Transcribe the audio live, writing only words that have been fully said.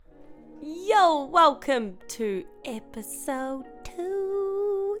Yo, welcome to episode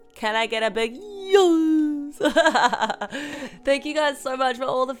 2. Can I get a big yes? Thank you guys so much for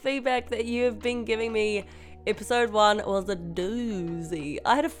all the feedback that you have been giving me. Episode 1 was a doozy.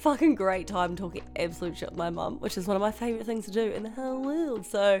 I had a fucking great time talking absolute shit with my mum, which is one of my favourite things to do in the whole world.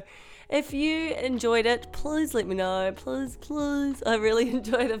 So if you enjoyed it, please let me know. Please. I really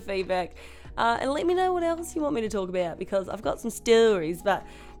enjoy the feedback. And let me know what else you want me to talk about, because I've got some stories, but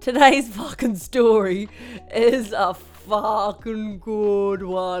today's fucking story is a fucking good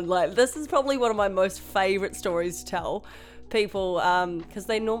one. Like, this is probably one of my most favourite stories to tell people, because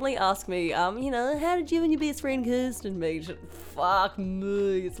they normally ask me, how did you and your best friend Kirsten meet? Fuck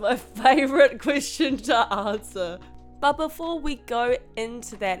me, it's my favourite question to answer. But before we go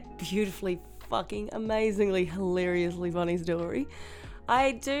into that beautifully fucking amazingly hilariously funny story,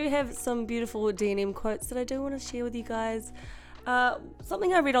 I do have some beautiful D&M quotes that I do want to share with you guys.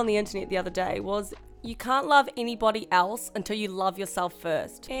 Something I read on the internet the other day was, you can't love anybody else until you love yourself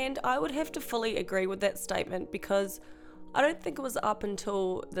first. And I would have to fully agree with that statement, because I don't think it was up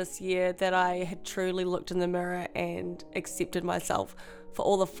until this year that I had truly looked in the mirror and accepted myself for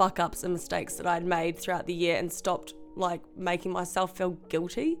all the fuck ups and mistakes that I'd made throughout the year and stopped making myself feel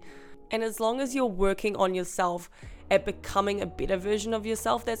guilty. And as long as you're working on yourself at becoming a better version of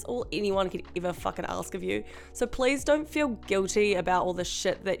yourself, that's all anyone could ever fucking ask of you. So please don't feel guilty about all the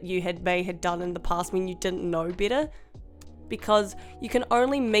shit that you may have done in the past when you didn't know better, because you can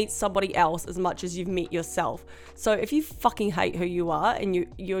only meet somebody else as much as you've met yourself. So if you fucking hate who you are and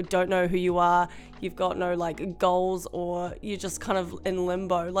you don't know who you are, you've got no goals, or you're just kind of in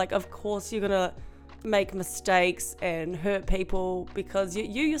limbo, of course you're gonna make mistakes and hurt people, because you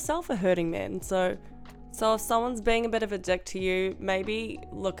yourself are hurting, man. So if someone's being a bit of a dick to you, maybe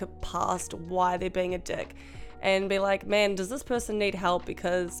look past why they're being a dick and be like, man, does this person need help?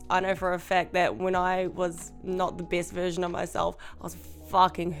 Because I know for a fact that when I was not the best version of myself, I was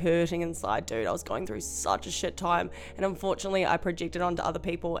fucking hurting inside, dude. I was going through such a shit time, and unfortunately I projected onto other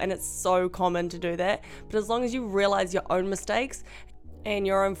people, and it's so common to do that. But as long as you realize your own mistakes and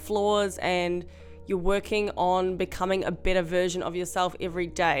your own flaws, and you're working on becoming a better version of yourself every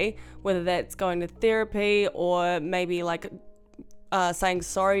day, whether that's going to therapy or maybe saying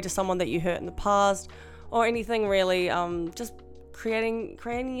sorry to someone that you hurt in the past, or anything really, just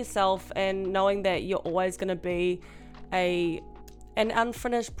creating yourself and knowing that you're always going to be an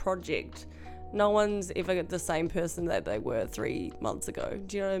unfinished project. No one's ever the same person that they were 3 months ago.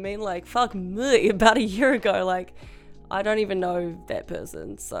 Do you know what I mean? Fuck me, about a year ago, I don't even know that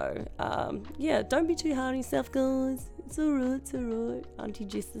person. So, don't be too hard on yourself, guys. It's alright. Auntie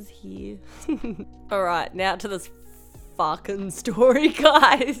Jess is here. Alright, now to this fucking story,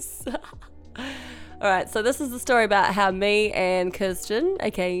 guys. Alright, so this is the story about how me and Kirsten,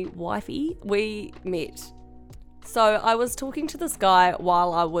 aka wifey, we met. So I was talking to this guy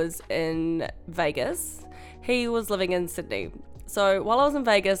while I was in Vegas. He was living in Sydney. So while I was in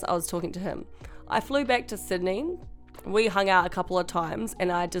Vegas, I was talking to him. I flew back to Sydney. We hung out a couple of times,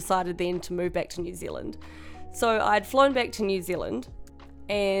 and I decided then to move back to New Zealand. So I'd flown back to New Zealand,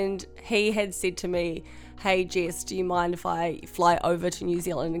 and he had said to me, hey Jess, do you mind if I fly over to New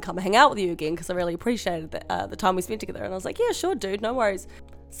Zealand and come hang out with you again? Because I really appreciated the time we spent together. And I was like, yeah, sure, dude, no worries.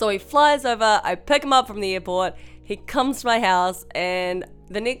 So he flies over, I pick him up from the airport, he comes to my house, and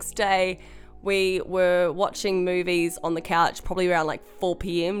the next day we were watching movies on the couch, probably around 4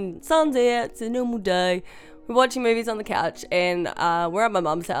 p.m. Sun's out, it's a normal day. We're watching movies on the couch, and we're at my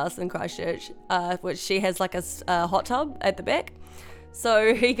mum's house in Christchurch, which she has a hot tub at the back.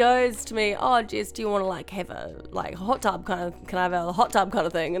 So he goes to me, oh Jess, do you want to have a hot tub kind of, can I have a hot tub kind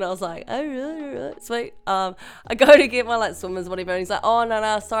of thing? And I was like, all right, sweet. I go to get my swimmers, whatever, and he's like, oh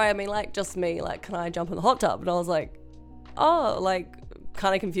no, sorry, I mean just me, can I jump in the hot tub? And I was like, oh,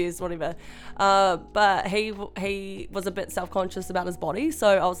 kind of confused, whatever. But he was a bit self-conscious about his body,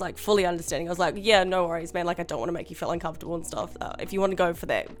 so I was fully understanding. I was like, yeah, no worries, man, I don't want to make you feel uncomfortable and stuff. If you want to go for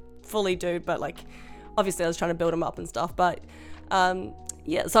that, fully do. But obviously I was trying to build him up and stuff, but so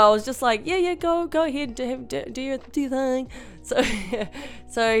I was just yeah, go ahead, do your thing. So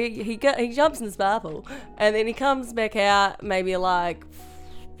he jumps in the spa pool, and then he comes back out maybe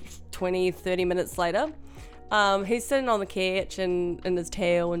 20-30 minutes later. He's sitting on the couch and in his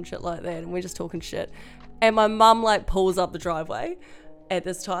towel and shit like that, and we're just talking shit. And my mum pulls up the driveway at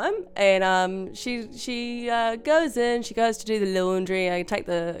this time, and she goes in, she goes to do the laundry. I take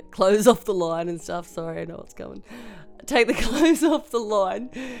the clothes off the line and stuff. Sorry, I know what's going. Take the clothes off the line,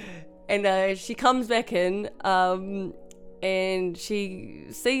 and she comes back in, and she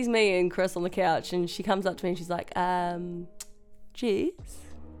sees me and Chris on the couch, and she comes up to me and she's like, Jess?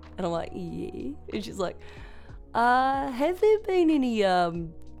 And I'm like, yeah. And she's like, have there been any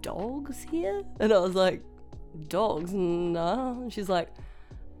dogs here? And I was like, dogs? No. And she's like,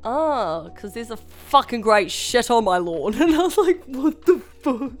 because there's a fucking great shit on my lawn. And I was like, what the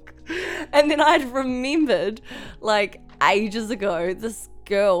fuck? And then I'd remembered, like, ages ago, this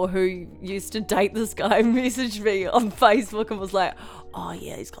girl who used to date this guy messaged me on Facebook and was like, oh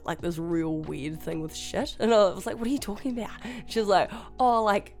yeah, he's got like this real weird thing with shit. And I was like, what are you talking about? She was like, oh,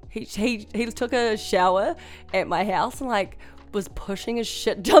 like he took a shower at my house and like was pushing his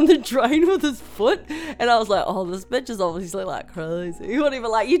shit down the drain with his foot. And I was like, oh, this bitch is obviously like crazy, whatever.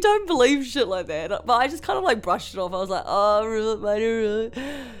 Like, you don't believe shit like that. But I just kind of like brushed it off. I was like, oh, really?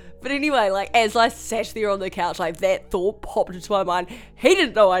 But anyway, like, as I sat there on the couch, like, that thought popped into my mind. He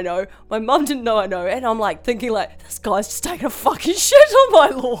didn't know I know. My mum didn't know I know. And I'm, like, thinking, like, this guy's just taking a fucking shit on my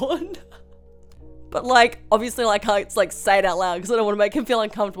lawn. But, like, obviously, like, I can't, like, say it out loud because I don't want to make him feel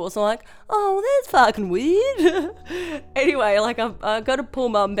uncomfortable. So I'm like, oh, that's fucking weird. Anyway, like, I go to pull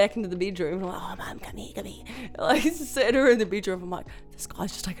mum back into the bedroom. And I'm like, oh, mum, come here. And I sit her in the bedroom. I'm like, this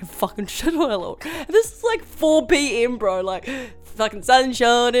guy's just taking a fucking shit on my lawn. And this is, like, 4 p.m, bro. Like, fucking sun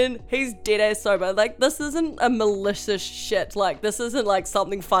shining, he's dead ass sober. Like, this isn't a malicious shit. Like, this isn't like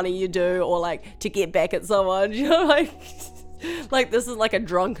something funny you do or like to get back at someone, you know, like this is like a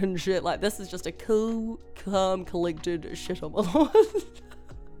drunken shit. Like, this is just a cool, calm, collected shit on my lawn.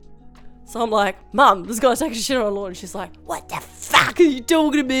 So I'm like, mum, this guy's taking shit on my lawn. And she's like, what the fuck are you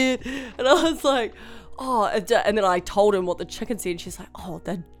talking about? And I was like, oh, and then I told him what the chicken said. She's like, oh,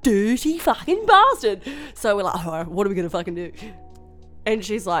 the dirty fucking bastard. So we're like, all right, what are we gonna fucking do? And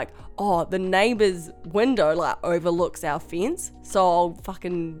she's like, oh, the neighbour's window like overlooks our fence. So I'll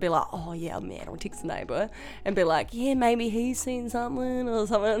fucking be like, oh yeah, man, I'll text the neighbour and be like, yeah, maybe he's seen something or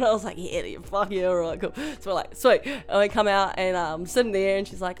something. And I was like, yeah, fuck yeah, alright, cool. So we're like, sweet. And we come out and I'm sitting there and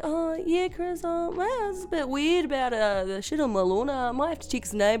she's like, oh yeah, Chris, wow, it's a bit weird about the shit on my lawn. I might have to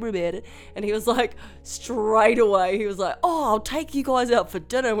text the neighbour about it. And he was like, straight away, he was like, oh, I'll take you guys out for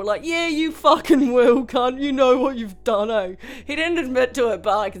dinner. And we're like, yeah, you fucking will, cunt. You know what you've done, eh? He didn't admit to it,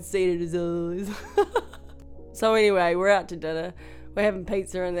 but I could see it in his eyes. So anyway, we're out to dinner. We're having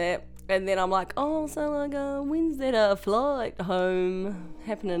pizza and that. And then I'm like, oh, so like, when's that flight home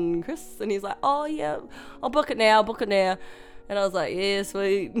happening, Chris? And he's like, oh yeah, I'll book it now. And I was like, yeah,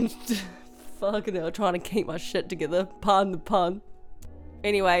 sweet. Fucking hell, trying to keep my shit together. Pardon the pun.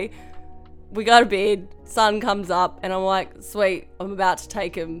 Anyway, we go to bed. Sun comes up and I'm like, sweet, I'm about to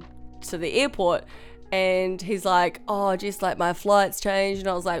take him to the airport. And he's like, oh, just like my flight's changed. And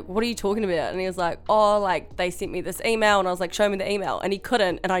I was like, what are you talking about? And he was like, oh, like they sent me this email. And I was like, show me the email. And he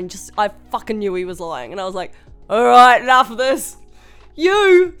couldn't. And I fucking knew he was lying. And I was like, all right, enough of this.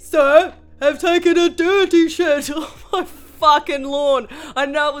 You, sir, have taken a dirty shit off my fucking lawn. I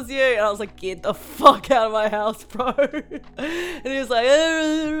know it was you. And I was like, get the fuck out of my house, bro. And he was like,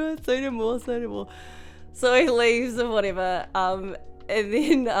 say no more. So he leaves or whatever. And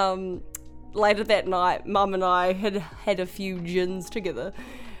then, later that night, Mum and I had a few gins together,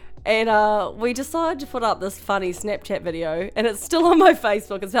 and we decided to put up this funny Snapchat video, and it's still on my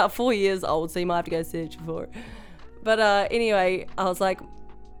Facebook. It's about 4 years old, so you might have to go searching for it. But anyway, I was like,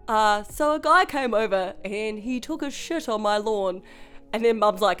 so a guy came over and he took a shit on my lawn. And then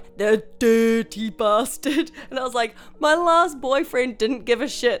Mum's like, the dirty bastard. And I was like, my last boyfriend didn't give a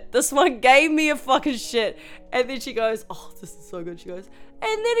shit. This one gave me a fucking shit. And then she goes, oh, this is so good. She goes,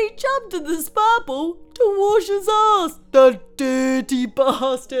 and then he jumped in the spa pool to wash his ass. The dirty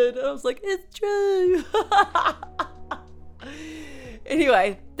bastard. And I was like, it's true.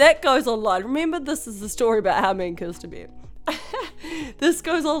 Anyway, that goes online. Remember, this is the story about how me and Kirsten met. This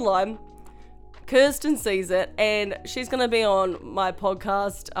goes online. Kirsten sees it, and she's going to be on my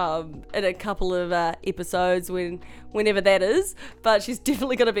podcast in a couple of episodes whenever that is, but she's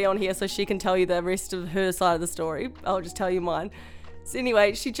definitely going to be on here so she can tell you the rest of her side of the story. I'll just tell you mine. So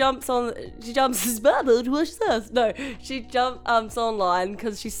anyway, she jumps this bubble to watch this. No, she jumps online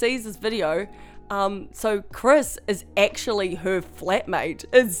because she sees this video. So Chris is actually her flatmate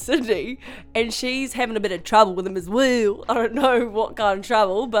in Sydney, and she's having a bit of trouble with him as well. I don't know what kind of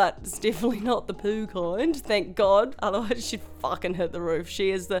trouble, but it's definitely not the poo kind, thank God. Otherwise she'd fucking hit the roof.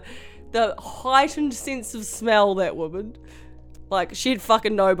 She has the heightened sense of smell, that woman. Like, she'd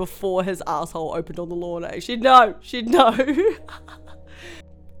fucking know before his asshole opened on the lawn, eh? She'd know.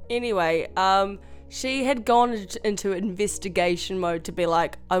 Anyway, she had gone into investigation mode to be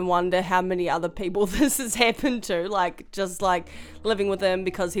like, I wonder how many other people this has happened to, like, just like living with him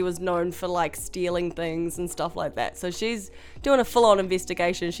because he was known for like stealing things and stuff like that. So she's doing a full-on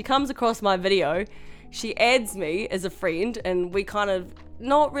investigation. She comes across my video, she adds me as a friend, and we kind of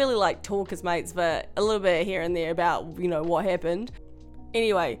not really like talk as mates, but a little bit here and there about, you know, what happened.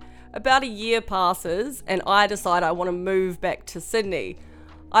 Anyway, about a year passes and I decide I want to move back to Sydney.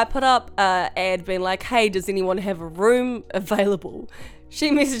 I put up an ad being like, hey, does anyone have a room available?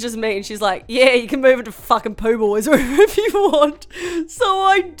 She messages me and she's like, yeah, you can move into fucking Pooh Boy's room if you want. So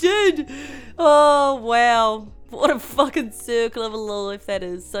I did. Oh, wow. What a fucking circle of a life that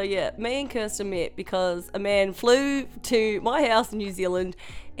is. So yeah, me and Kirsten met because a man flew to my house in New Zealand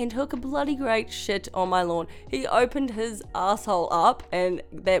and took a bloody great shit on my lawn. He opened his asshole up and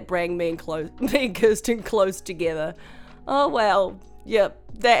that brought me and Kirsten close together. Oh wow. Yep,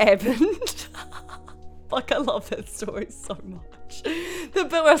 that happened. Like, I love that story so much. The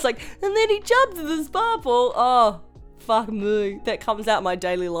bit where I was like, and then he jumped in the sparkle. Oh, fuck me. That comes out in my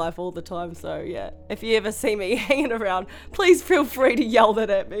daily life all the time. So yeah, if you ever see me hanging around, please feel free to yell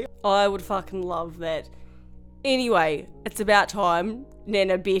that at me. I would fucking love that. Anyway, it's about time.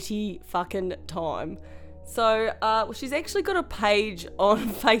 Nana Betty fucking time. So she's actually got a page on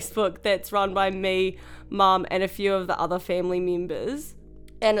Facebook that's run by me, Mum, and a few of the other family members.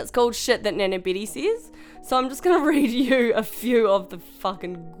 And it's called Shit That Nana Betty Says. So I'm just going to read you a few of the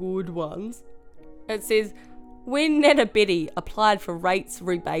fucking good ones. It says, when Nana Betty applied for rates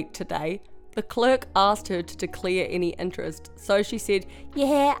rebate today, the clerk asked her to declare any interest. So she said,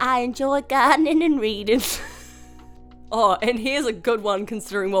 yeah, I enjoy gardening and reading. Oh, and here's a good one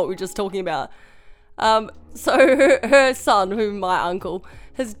considering what we were just talking about. So her son, my uncle,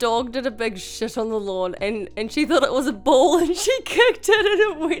 his dog did a big shit on the lawn and she thought it was a ball and she kicked it and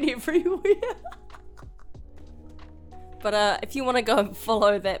it went everywhere. But if you want to go and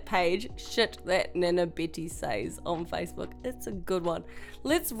follow that page, Shit That Nana Betty Says on Facebook, it's a good one.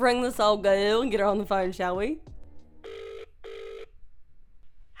 Let's ring this old girl and get her on the phone, shall we?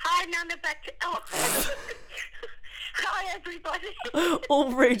 Hi, Nana Betty. Oh. Hi, everybody.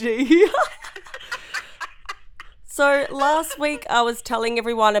 Already. So last week I was telling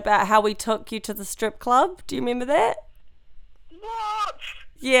everyone about how we took you to the strip club. Do you remember that? What?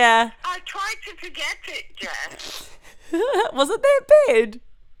 Yeah. I tried to forget it, Jess. Was it that bad?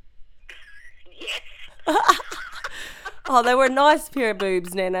 Yes. Oh, they were a nice pair of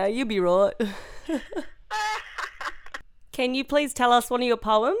boobs, Nana. You'll be right. Can you please tell us one of your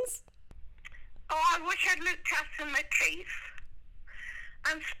poems? Oh, I wish I'd looked after my teeth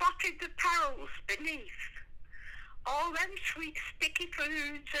and spotted the pearls beneath. All them sweet sticky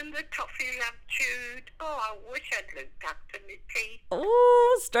foods and the toffee I've chewed. Oh, I wish I'd looked after my teeth.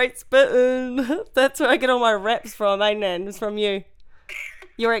 Oh, straight spitting. That's where I get all my raps from, eh, Nan? It's from you.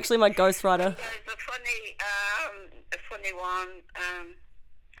 You're actually my ghostwriter. There's a funny one.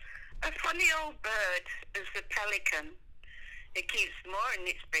 A funny old bird is the pelican. It keeps more in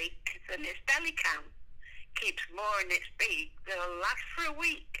its beak than its belly can. Keeps more in its beak that'll last for a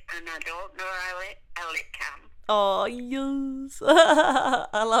week, and I don't know how it can. Oh, yes.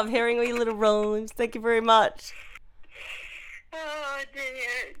 I love hearing all your little rhymes. Thank you very much. Oh,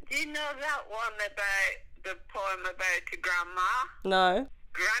 dear. Do you know that one about the poem about your grandma? No.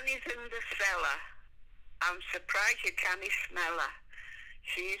 Granny's in the cellar. I'm surprised you can't smell her.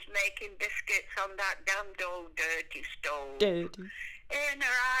 She's making biscuits on that damned old dirty stove. Dirty. In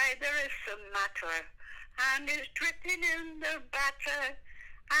her eye there is some matter, and it's dripping in the batter,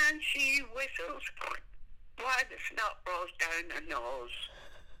 and she whistles while the snot rolls down her nose.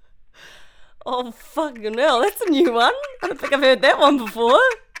 Oh, fucking hell, that's a new one. I don't think I've heard that one before.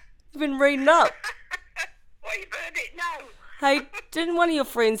 You've been reading up. Well, you've heard it now. Hey, didn't one of your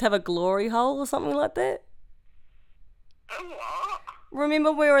friends have a glory hole or something like that? A what?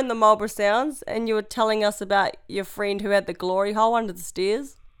 Remember we were in the Marlborough Sounds and you were telling us about your friend who had the glory hole under the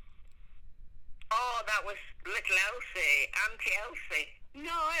stairs? Oh, that was little Elsie, Auntie Elsie.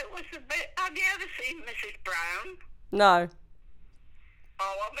 No, it was a bit... Have you ever seen Mrs. Brown? No.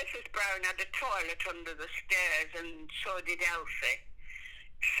 Oh, well, Mrs. Brown had a toilet under the stairs, and so did Elsie.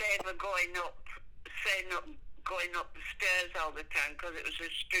 Same for going up the stairs all the time, because it was a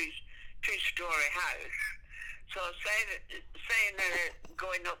two-story house. So saying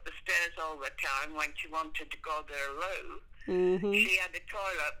going up the stairs all the time when she wanted to go to her loo, she had a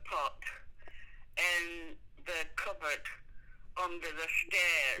toilet pot in the cupboard under the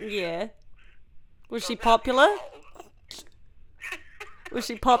stairs. Yeah. Was she popular? Was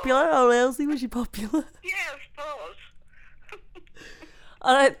she popular? Oh, Elsie, was she popular? Yeah, I suppose.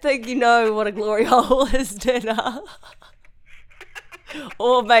 I don't think you know what a glory hole is, Dana.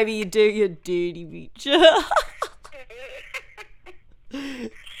 Or maybe you do, you dirty bitch.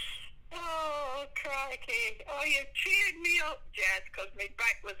 Oh, crikey. Oh, you cheered me up, Jess, because my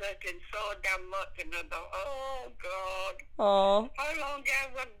back was hurting so damn much, and I thought, oh, God. Oh. How long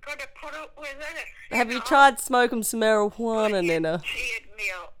have I got to put up with this? Have you tried smoking some marijuana, Nana? Cheered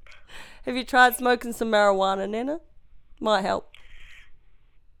me up. Have you tried smoking some marijuana, Nana? Might help.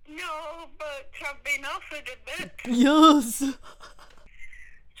 No, but I've been offered a bit. Yes. So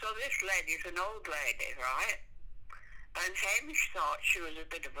this lady's an old lady, right? And Hamish thought she was a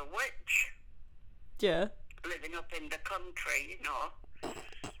bit of a witch. Yeah. Living up in the country, you know.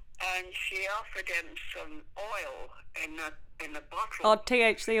 And she offered him some oil in a bottle. Oh,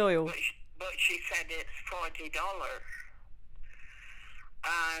 THC oil. But she said it's $40.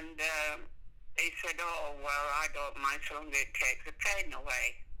 And he said, oh, well, I don't mind so long as it takes the pain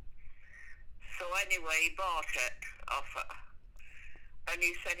away. So anyway, he bought it off her. And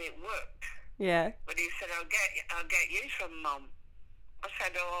he said it worked. Yeah. But he said, I'll get you some, Mum. I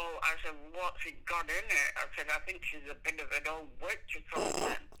said, what's it got in it? I said, I think she's a bit of an old witch or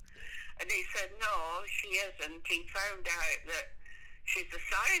something. And he said, no, she isn't. He found out that she's a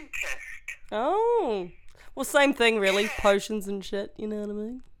scientist. Oh. Well, same thing, really. Yeah. Potions and shit, you know what I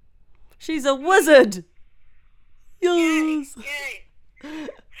mean? She's a wizard! Yes! Yay.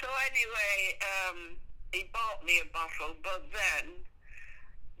 So anyway, he bought me a bottle, but then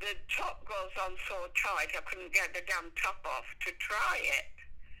the top goes on so tight I couldn't get the damn top off to try it.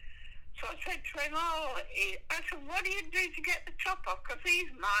 So I said to him, I said, what do you do to get the top off? Because he's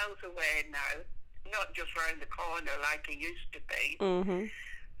miles away now, not just round the corner like he used to be. Mm-hmm.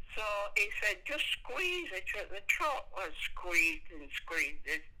 So he said, just squeeze it at the top. I squeezed and squeezed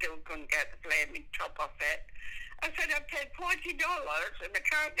it, still couldn't get the flaming top off it. I said, I paid $40 and I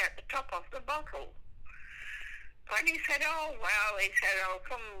can't get the top off the bottle. And he said, oh, well, I'll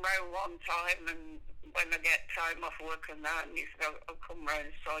come round one time and when I get time off work and that, and he said, I'll come round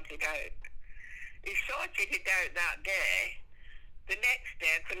and sort it out. He sorted it out that day. The next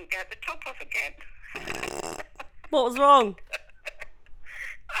day, I couldn't get the top off again. What was wrong?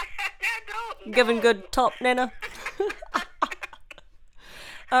 I don't know. Giving good top, Nana.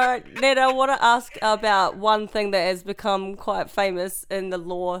 All right, Nana, I want to ask about one thing that has become quite famous in the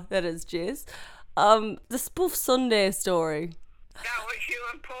lore that is Jess. The Spoof Sunday story. That was you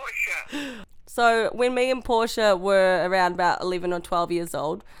and Portia. So when me and Portia were around about 11 or 12 years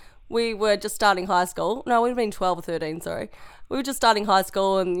old, we were just starting high school. No, we'd been 12 or 13, sorry. We were just starting high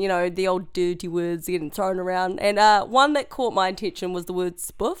school and, you know, the old dirty words getting thrown around. And one that caught my attention was the word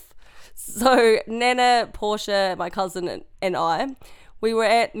spoof. So Nana, Portia, my cousin and I, we were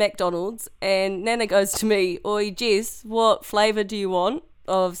at McDonald's and Nana goes to me, oi, Jess, what flavour do you want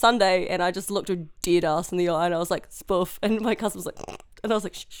of sundae? And I just looked her dead ass in the eye and I was like, spoof. And my cousin was like, and I was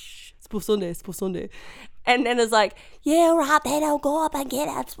like, shh, spoof sundae, spoof sundae. And Nana's like, yeah, all right, then I'll go up and get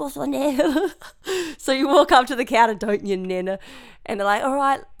it, spoof sundae. So you walk up to the counter, don't you, Nana? And they're like, all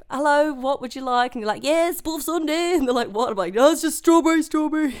right, hello, what would you like? And you're like, yeah, spoof sundae. And they're like, what? I'm like, no, it's just strawberry. I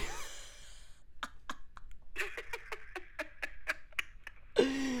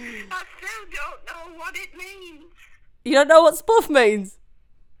still don't know what it means. You don't know what spoof means?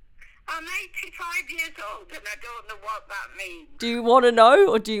 I'm 85 years old and I don't know what that means. Do you want to know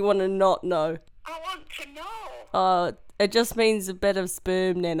or do you want to not know? I want to know. It just means a bit of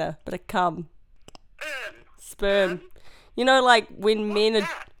sperm, Nana. Bit of cum. Sperm. You know, like when men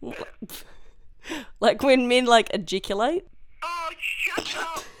like when men like ejaculate? Oh, shut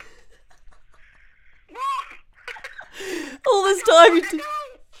up. What? All this time you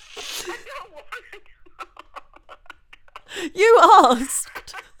I don't want to know. You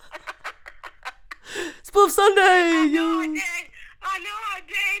asked. Spoof Sunday. I know I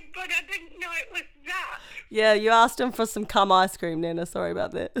did, but I didn't know it was that. Yeah, you asked him for some cum ice cream, Nana. Sorry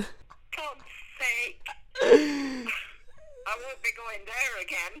about that. God's sake. I won't be going there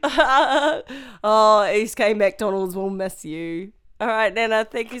again. Oh, Eastgate McDonald's will miss you. All right, Nana,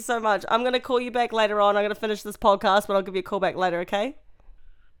 thank you so much. I'm going to call you back later on. I'm going to finish this podcast, but I'll give you a call back later, okay?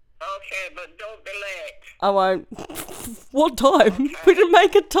 Okay, but don't be late. I won't. What time? Okay. We didn't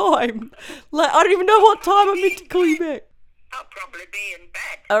make a time. Like, I don't even know what time I'm meant to call you back. I'll probably be in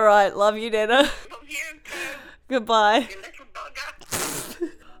bed. All right, love you, Nana. Love you too. Goodbye. You little bugger.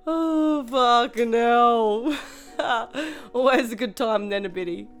 Oh, fucking hell. Always a good time, Nana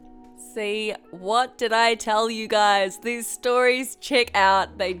Betty. See, what did I tell you guys? These stories, check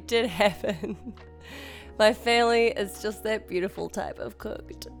out. They did happen. My family is just that beautiful type of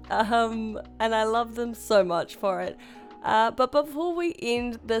cooked. And I love them so much for it. But before we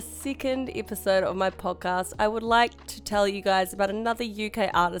end the second episode of my podcast, I would like to tell you guys about another UK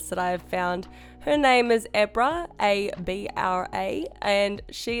artist that I have found. Her name is Abra, A-B-R-A, and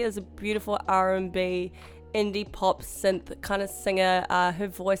she is a beautiful R&B indie pop synth kind of singer. Her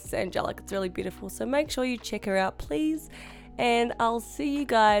voice is angelic. It's really beautiful. So make sure you check her out, please. And I'll see you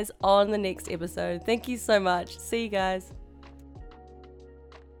guys on the next episode. Thank you so much. See you guys.